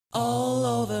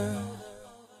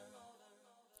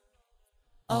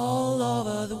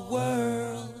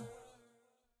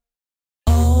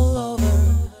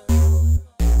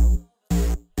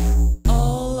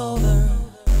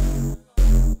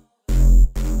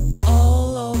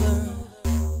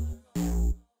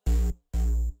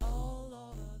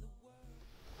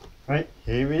Right,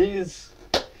 here it is.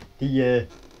 The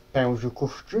Bowser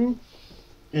costume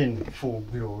in full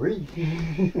glory.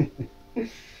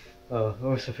 Oh, I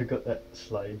also forgot that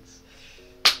slides.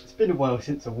 It's been a while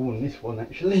since I've worn this one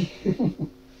actually.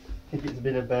 I think it's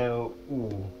been about,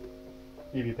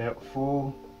 maybe about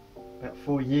four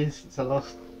years since I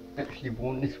last actually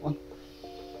worn this one.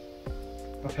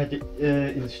 I've had it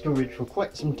in storage for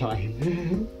quite some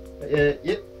time. But,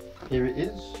 yep, here it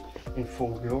is in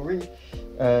full glory.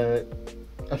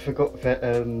 I forgot that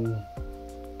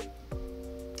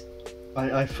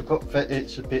I forgot that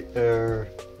it's a bit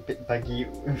baggy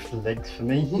with the legs for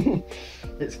me.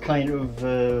 It's kind of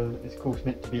it's of course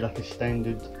meant to be like a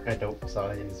standard adult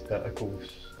size, but of course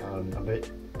I'm a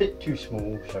bit too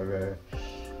small, so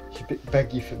it's a bit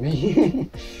baggy for me.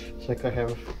 It's like I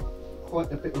have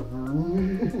quite a bit of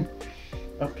room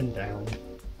up and down.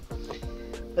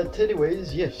 But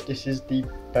anyways, yes, this is the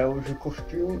Bowser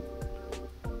costume.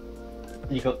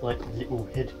 You got like a little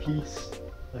headpiece,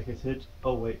 like I said.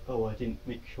 Oh wait, I didn't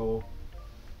make sure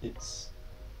it's...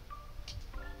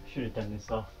 I should have done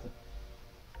this after.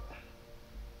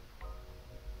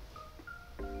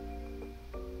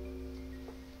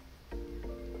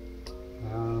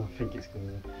 I think it's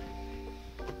gonna...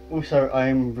 Also,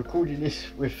 I'm recording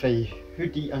this with a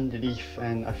hoodie underneath,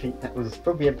 and I think that was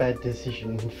probably a bad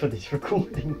decision for this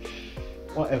recording.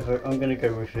 Whatever, I'm gonna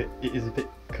go with it. It is a bit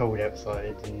cold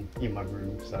outside and in my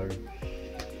room, so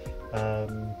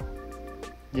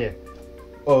yeah.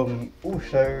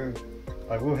 Also,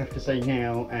 I will have to say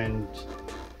now, and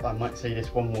I might say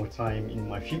this one more time in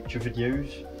my future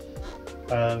videos,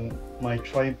 my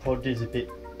tripod is a bit,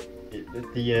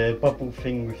 the bubble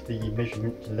thing with the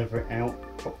measurement to lever it out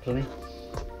properly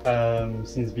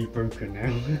seems to be broken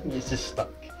now. It's just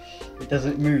stuck. It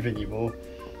doesn't move anymore.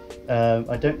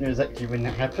 I don't know exactly when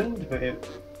that happened, but it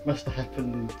must have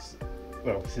happened,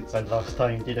 well, since I last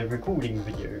time did a recording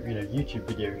video, YouTube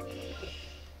video.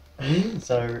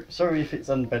 So sorry if it's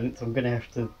unbalanced. I'm gonna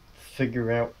have to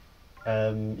figure out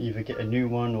either get a new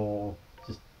one or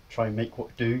just try and make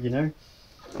what do,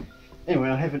 Anyway,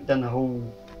 I haven't done a whole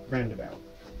roundabout.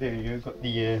 There you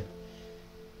go.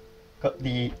 Got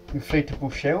the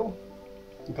inflatable shell.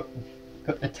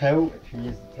 Got the tail. Actually,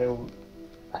 use the tail.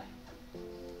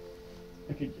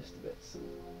 Okay,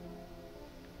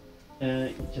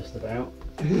 just about.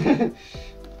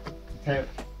 Tail.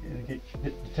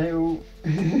 The tail.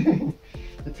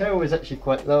 The tail is actually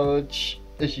quite large.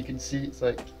 As you can see, it's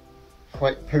like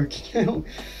quite poking out.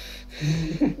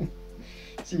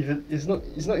 It's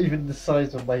not even the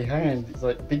size of my hand. It's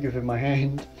like bigger than my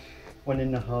hand,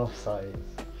 1.5 size.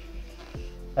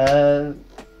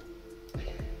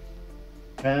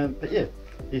 But yeah,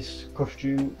 this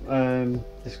costume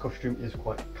is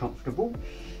quite comfortable.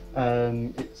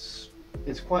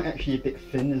 It's quite actually a bit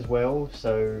thin as well,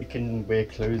 so you can wear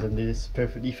clothes under this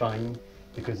perfectly fine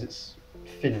because it's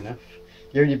thin enough.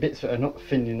 The only bits that are not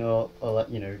thin enough are like,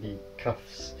 the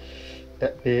cuffs,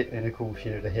 that bit, and of course,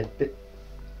 the head bit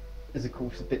is of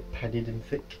course a bit padded and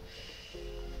thick.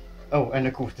 Oh, and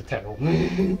of course the tail.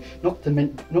 not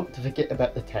to forget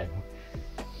about the tail.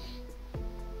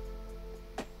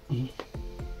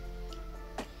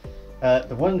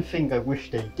 The one thing I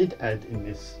wish they did add in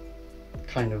this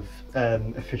kind of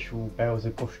official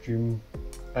Bowser costume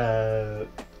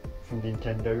from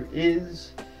Nintendo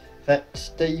is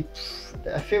that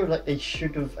I feel like they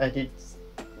should have added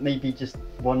maybe just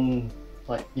one,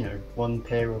 one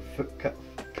pair of foot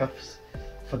cuffs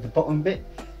for the bottom bit,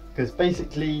 because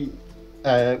basically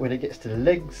when it gets to the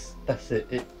legs, that's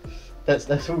it.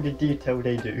 That's all the detail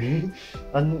they do.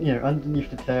 And underneath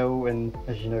the tail, and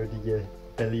as you know, the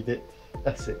belly bit,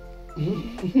 that's it.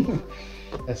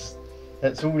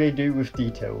 That's all they do with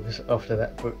details after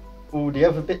that. But all the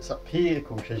other bits up here, of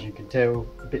course, as you can tell,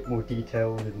 a bit more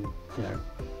detailed, and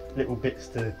little bits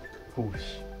to, of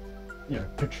course,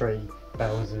 portray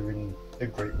Bowser in a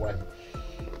great way.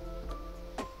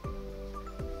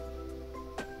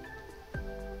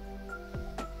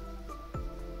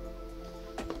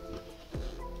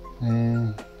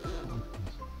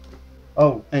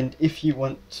 Oh, and if you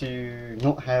want to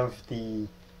not have the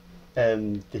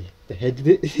head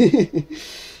bit,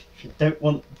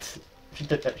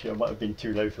 actually I might have been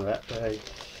too low for that, but hey,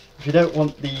 if you don't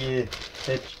want the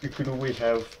head, you could always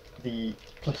have the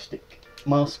plastic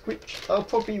mask, which I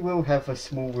probably will have a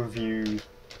small review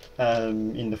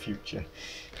in the future.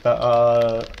 But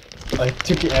I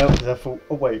took it out because I thought,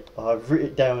 oh wait, I've written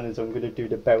it down as I'm going to do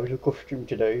the Bowser costume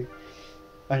today,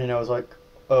 and then I was like,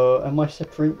 am I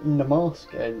separating the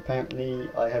mask? And apparently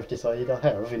I have decided I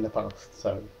have in the past,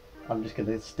 so I'm just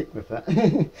gonna stick with that.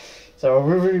 So I'll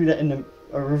review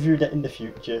that in the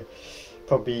future.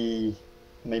 Probably,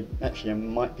 maybe actually it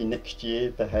might be next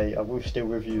year, but hey, I will still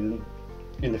review them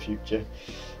in the future.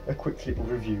 A quick little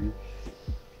review.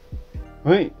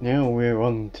 Right, now we're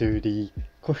on to the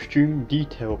costume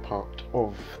detail part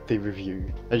of the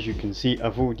review. As you can see,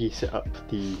 I've already set up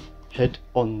the head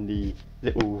on the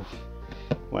little,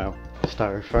 well,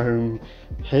 styrofoam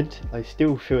head. I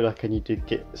still feel like I need to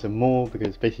get some more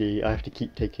because basically I have to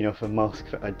keep taking off a mask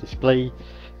that I display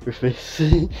with this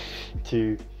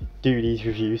to do these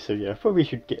reviews, so yeah, I probably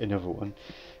should get another one.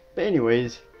 But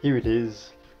anyways, here it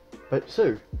is. But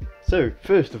so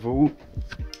first of all,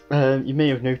 you may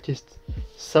have noticed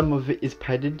some of it is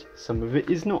padded, some of it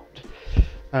is not.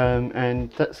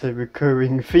 And that's a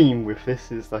recurring theme with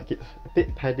this, is like it's a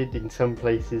bit padded in some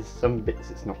places, some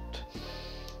bits it's not.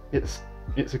 It's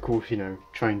of course, you know,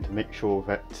 trying to make sure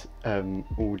that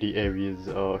all the areas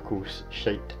are of course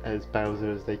shaped as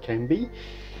Bowser as they can be.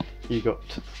 You got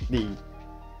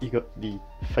the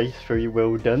face very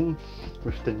well done,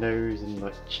 with the nose and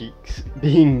like cheeks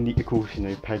being of course, you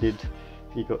know, padded.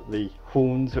 You got the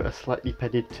horns that are slightly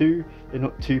padded too. They're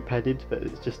not too padded, but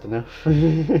it's just enough.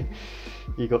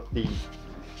 You got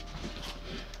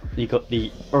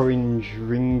the orange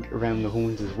ring around the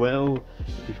horns as well.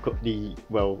 You've got the,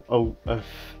 well,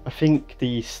 I think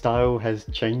the style has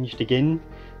changed again,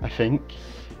 I think.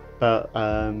 But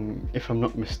if I'm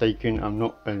not mistaken, I'm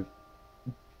not a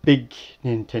big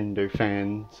Nintendo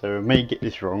fan, so I may get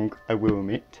this wrong, I will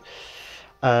admit.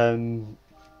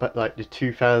 But like the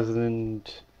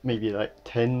 2000, maybe like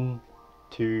 10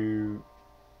 to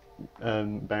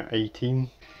about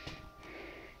 18.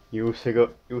 You also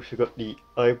got the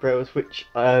eyebrows, which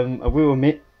I will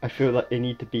admit I feel like they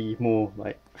need to be more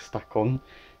like stuck on,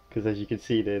 because as you can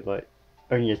see they're like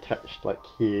only attached like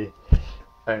here,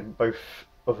 and both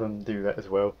of them do that as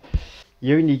well.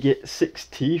 You only get 6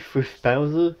 teeth with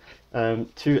Bowser,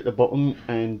 2 at the bottom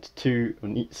and 2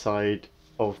 on each side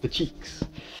of the cheeks.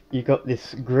 You got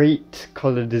this great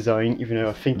collar design, even though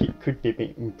I think it could be a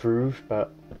bit improved,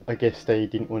 but I guess they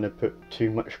didn't want to put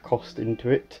too much cost into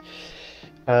it.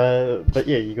 But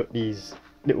yeah, you got these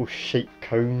little shaped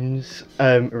cones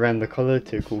around the collar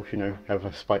to, of course, you know, have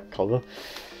a spiked collar,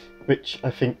 which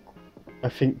I think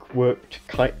worked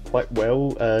quite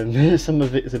well. Some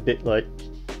of it is a bit like,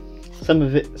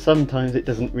 sometimes it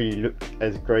doesn't really look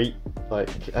as great, like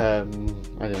I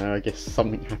don't know, I guess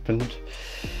something happened,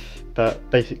 but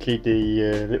basically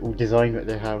the little design that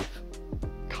they have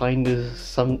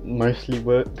mostly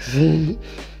works.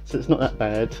 So it's not that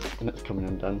bad, and that's coming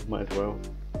undone, might as well.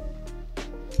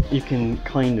 You can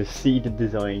kind of see the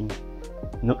design,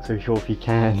 not so sure if you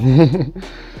can.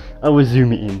 I will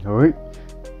zoom it in, alright?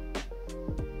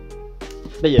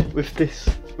 But yeah, with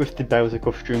the Bowser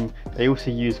costume, they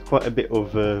also use quite a bit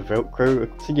of Velcro.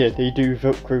 So yeah, they do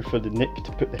Velcro for the neck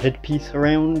to put the headpiece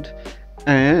around,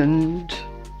 and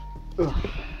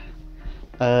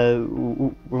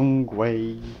wrong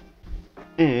way,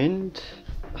 and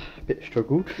a bit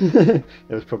struggled. There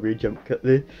was probably a jump cut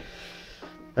there.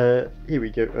 Here we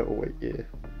go. Oh wait, yeah.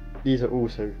 These are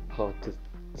also hard to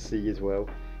see as well,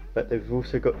 but they've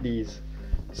also got these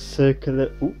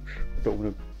circular. Oops, don't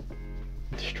want to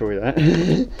destroy that.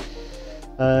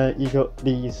 You got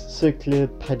these circular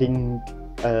padding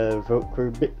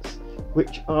Velcro bits,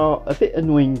 which are a bit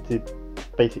annoying to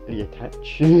basically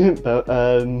attach, but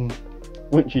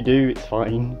once you do, it's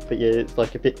fine. But yeah, it's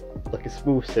like a bit like a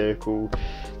small circle,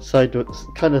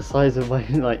 kind of size of my,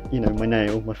 like, you know, my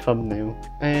nail, my thumbnail.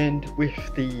 And with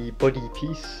the body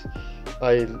piece,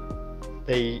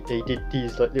 they did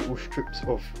these like little strips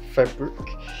of fabric,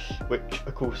 which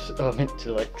of course are meant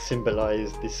to like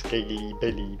symbolise the scaly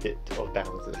belly bit of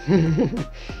Bowser,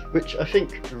 which I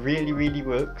think really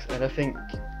works. And I think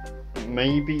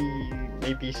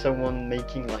maybe someone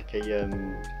making like a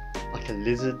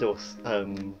lizard, or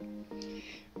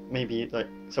maybe like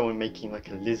someone making like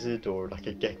a lizard or like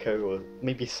a gecko, or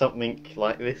maybe something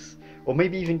like this, or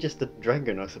maybe even just a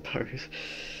dragon, I suppose.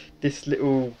 This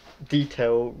little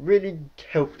detail really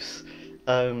helps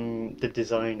the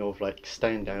design of like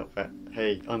stand out that,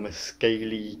 hey, I'm a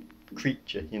scaly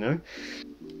creature, you know.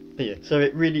 But yeah, so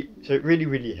it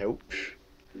really helps.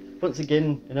 Once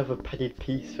again, another padded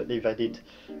piece that they've added,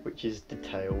 which is the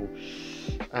tail,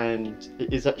 and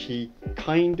it is actually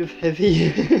kind of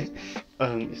heavy.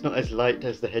 It's not as light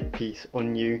as the headpiece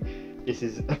on you. This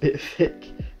is a bit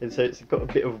thick, and so it's got a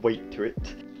bit of weight to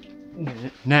it.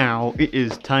 Now it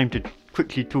is time to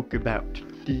quickly talk about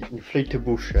the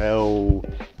inflatable shell.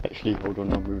 Actually, hold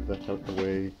on, I'll move that out of the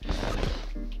way.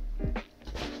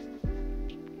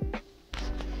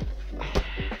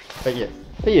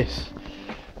 But yes,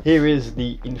 here is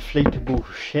the inflatable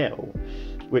shell,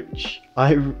 which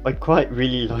I quite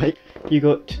really like. You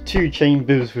got two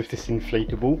chambers with this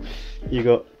inflatable. You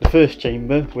got the first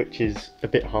chamber, which is a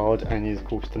bit hard and is of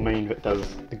course the main that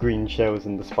does the green shells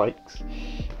and the spikes.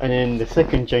 And then the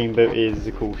second chamber is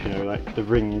of course, you know, like the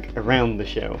ring around the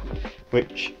shell,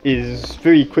 which is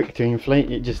very quick to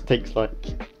inflate. It just takes like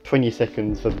 20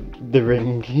 seconds for the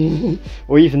ring,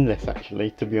 or even less actually,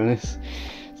 to be honest.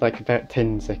 It's like about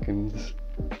 10 seconds.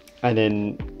 And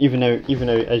then even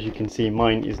though as you can see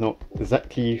mine is not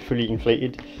exactly fully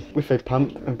inflated, with a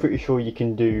pump I'm pretty sure you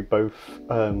can do both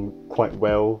quite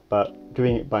well, but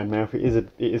doing it by mouth it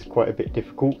is quite a bit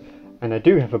difficult. And I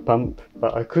do have a pump,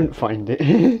 but I couldn't find it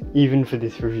even for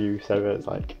this review, so it's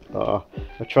like I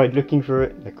tried looking for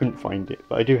it, I couldn't find it.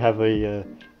 But I do have a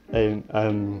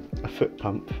foot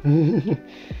pump.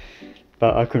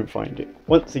 But I couldn't find it.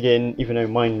 Once again, even though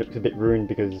mine looks a bit ruined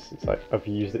because it's like I've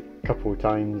used it a couple of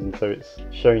times and so it's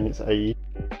showing its age,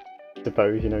 I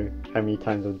suppose, you know, how many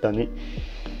times I've done it.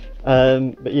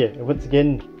 But yeah, once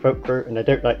again, Velcro, and I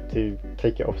don't like to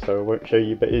take it off so I won't show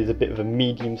you, but it is a bit of a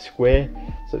medium square,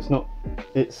 so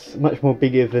it's much more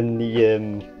bigger than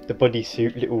the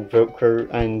bodysuit little Velcro,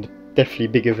 and definitely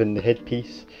bigger than the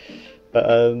headpiece. But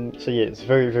so yeah, it's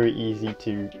very easy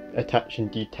to attach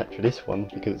and detach for this one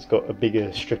because it's got a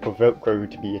bigger strip of Velcro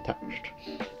to be attached.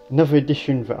 Another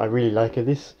addition that I really like of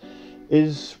this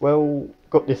is, well,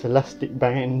 got this elastic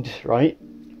band, right?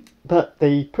 But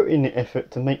they put in the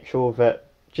effort to make sure that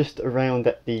just around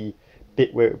at the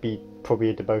bit where it would be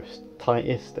probably the most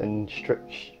tightest and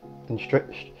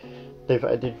stretched, they've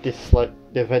added this, like,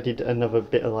 they've added another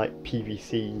bit of like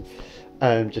PVC,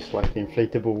 just like the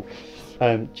inflatable,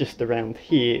 just around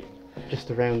here, just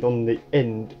around on the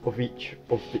end of each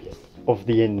of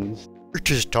the ends. It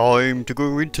is time to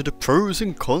go into the pros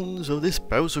and cons of this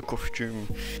Bowser costume.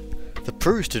 The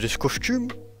pros to this costume: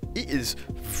 it is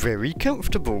very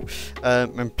comfortable,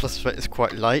 and plus that it's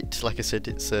quite light. Like I said,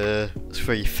 it's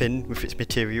very thin with its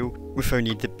material, with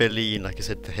only the belly and, like I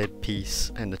said, the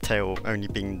headpiece and the tail only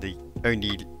being the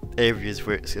only areas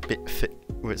where it's a bit thick,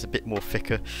 where it's a bit more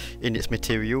thicker in its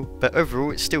material. But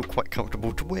overall, it's still quite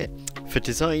comfortable to wear. The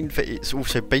design that it's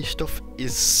also based off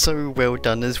is so well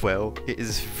done as well. It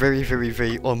is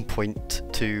very on point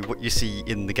to what you see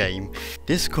in the game.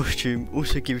 This costume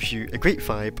also gives you a great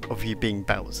vibe of you being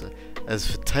Bowser,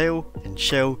 as the tail and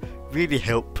shell really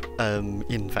help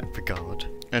in that regard.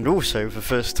 And also, the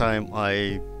first time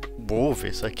I wore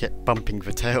this, I kept bumping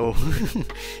the tail.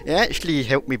 It actually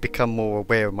helped me become more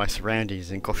aware of my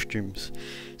surroundings in costumes.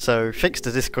 So thanks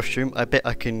to this costume, I bet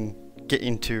I can get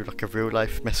into like a real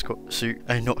life mascot suit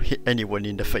and not hit anyone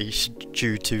in the face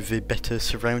due to the better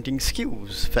surrounding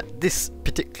skills that this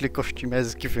particular costume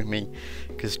has given me.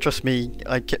 Because trust me,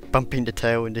 I kept bumping the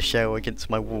tail and the shell against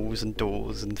my walls and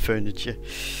doors and furniture.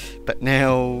 But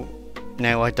now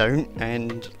I don't,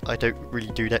 and I don't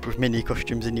really do that with many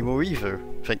costumes anymore either.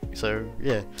 So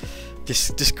yeah,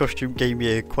 this costume gave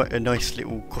me quite a nice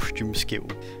little costume skill.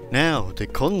 Now the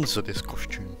cons of this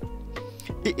costume: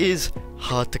 it is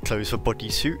hard to close the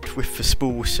bodysuit with the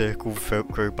small circle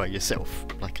Velcro by yourself,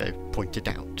 like I pointed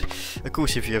out. Of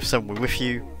course, if you have someone with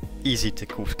you, easy to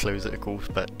close it, of course,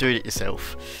 but doing it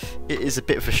yourself, it is a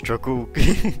bit of a struggle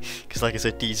because, like I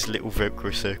said, these little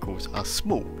Velcro circles are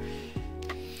small.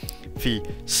 The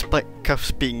spike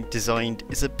cuffs being designed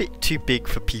is a bit too big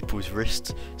for people's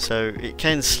wrists, so it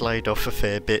can slide off a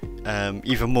fair bit,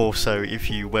 even more so if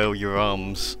you whirl your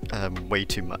arms way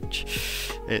too much.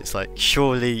 It's like,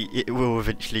 surely it will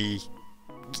eventually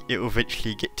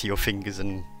get to your fingers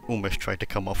and almost try to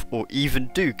come off, or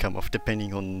even do come off,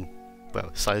 depending on,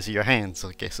 well, size of your hands,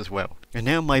 I guess, as well. And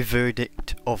now my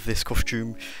verdict of this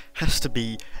costume has to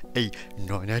be a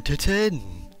 9 out of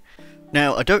 10.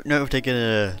 Now, I don't know if they're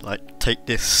gonna like take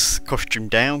this costume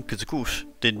down, because of course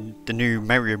the new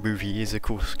Mario movie is of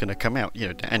course gonna come out, you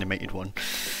know, the animated one.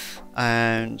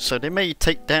 And so they may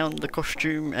take down the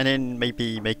costume and then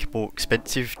maybe make a more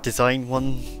expensive design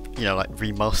one, you know, like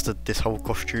remastered this whole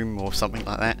costume or something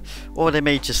like that. Or they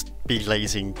may just be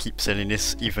lazy and keep selling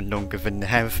this even longer than they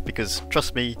have, because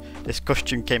trust me, this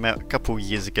costume came out a couple of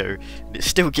years ago and it's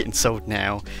still getting sold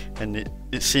now, and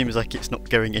it seems like it's not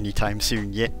going anytime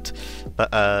soon yet.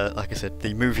 But like I said,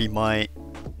 the movie might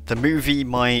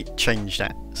change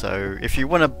that. So if you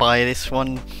want to buy this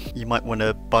one, you might want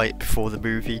to buy it before the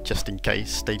movie, just in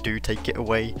case they do take it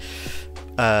away,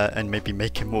 and maybe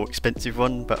make a more expensive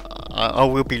one. But I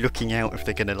will be looking out if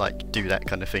they're gonna like do that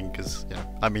kind of thing, because you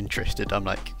know, I'm interested. I'm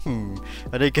like,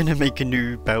 are they gonna make a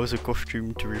new Bowser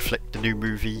costume to reflect the new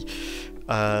movie,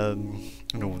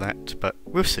 and all that? But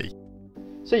we'll see.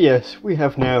 So yes, we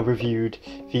have now reviewed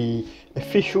the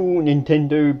official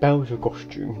Nintendo Bowser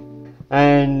costume.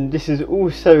 And this is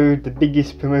also the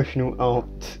biggest promotional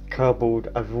art cardboard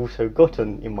I've also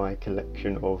gotten in my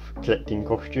collection of collecting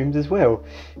costumes as well.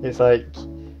 It's like,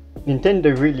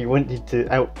 Nintendo really wanted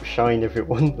to outshine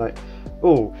everyone, like,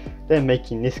 oh, they're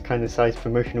making this kind of size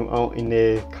promotional art in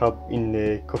their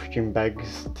costume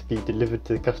bags to be delivered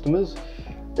to the customers.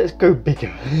 Let's go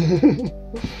bigger.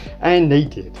 And they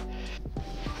did.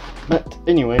 But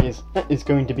anyways, that is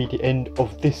going to be the end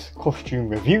of this costume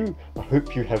review. I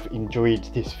hope you have enjoyed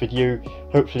this video.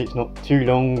 Hopefully it's not too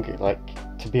long. Like,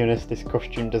 to be honest, this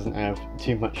costume doesn't have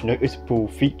too much noticeable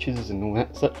features and all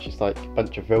that such. It's like a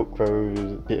bunch of velcro,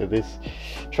 a bit of this.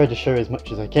 Try to show as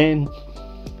much as I can.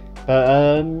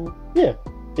 But yeah,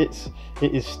 it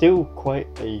is still quite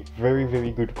a very,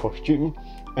 very good costume.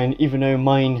 And even though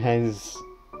mine has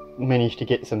managed to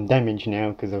get some damage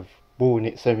now because I've worn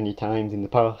it so many times in the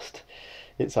past,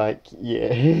 it's like,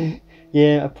 yeah,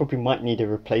 yeah, I probably might need a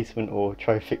replacement or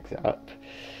try to fix it up.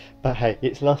 But hey,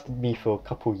 it's lasted me for a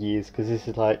couple years because this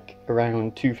is like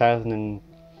around 2000 and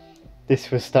this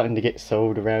was starting to get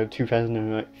sold around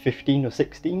 2015 or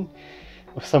 16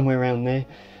 or somewhere around there.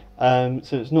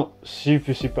 So it's not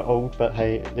super old, but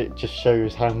hey, it just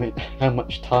shows how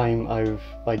much time I've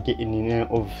like getting in and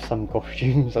out of some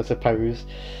costumes, I suppose.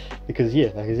 Because yeah,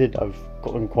 like I said, I've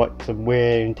gotten quite some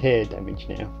wear and tear damage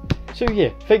now. So yeah,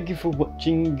 thank you for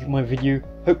watching my video.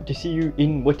 Hope to see you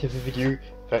in whatever video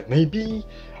that may be.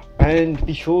 And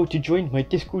be sure to join my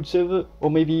Discord server, or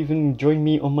maybe even join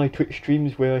me on my Twitch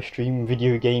streams where I stream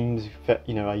video games that,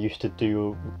 you know, I used to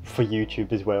do for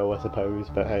YouTube as well, I suppose.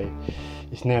 But hey,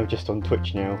 it's now just on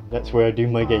Twitch now. That's where I do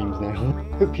my games now.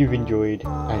 Hope you've enjoyed,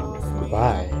 and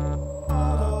goodbye.